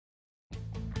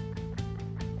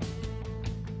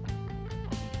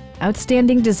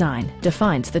Outstanding design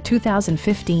defines the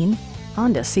 2015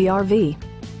 Honda CR-V.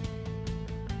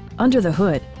 Under the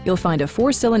hood, you'll find a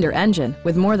 4-cylinder engine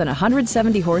with more than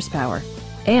 170 horsepower.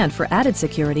 And for added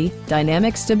security,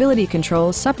 dynamic stability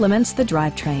control supplements the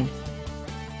drivetrain.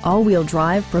 All-wheel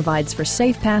drive provides for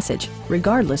safe passage,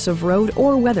 regardless of road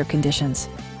or weather conditions.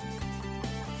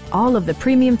 All of the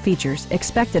premium features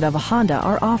expected of a Honda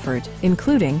are offered,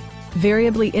 including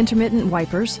variably intermittent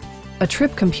wipers, a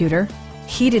trip computer,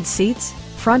 heated seats,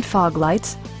 front fog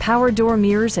lights, power door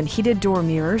mirrors and heated door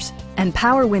mirrors, and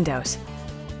power windows.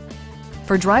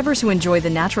 For drivers who enjoy the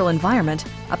natural environment,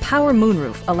 a power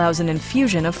moonroof allows an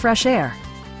infusion of fresh air.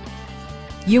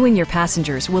 You and your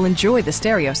passengers will enjoy the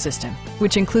stereo system,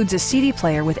 which includes a CD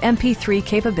player with MP3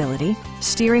 capability,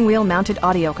 steering wheel mounted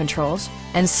audio controls,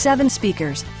 and 7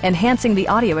 speakers, enhancing the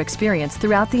audio experience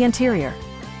throughout the interior.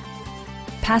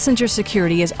 Passenger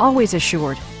security is always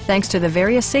assured thanks to the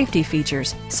various safety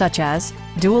features such as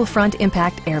dual front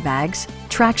impact airbags,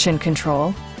 traction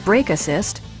control, brake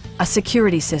assist, a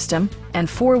security system, and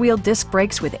 4-wheel disc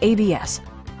brakes with ABS.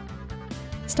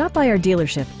 Stop by our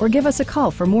dealership or give us a call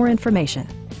for more information.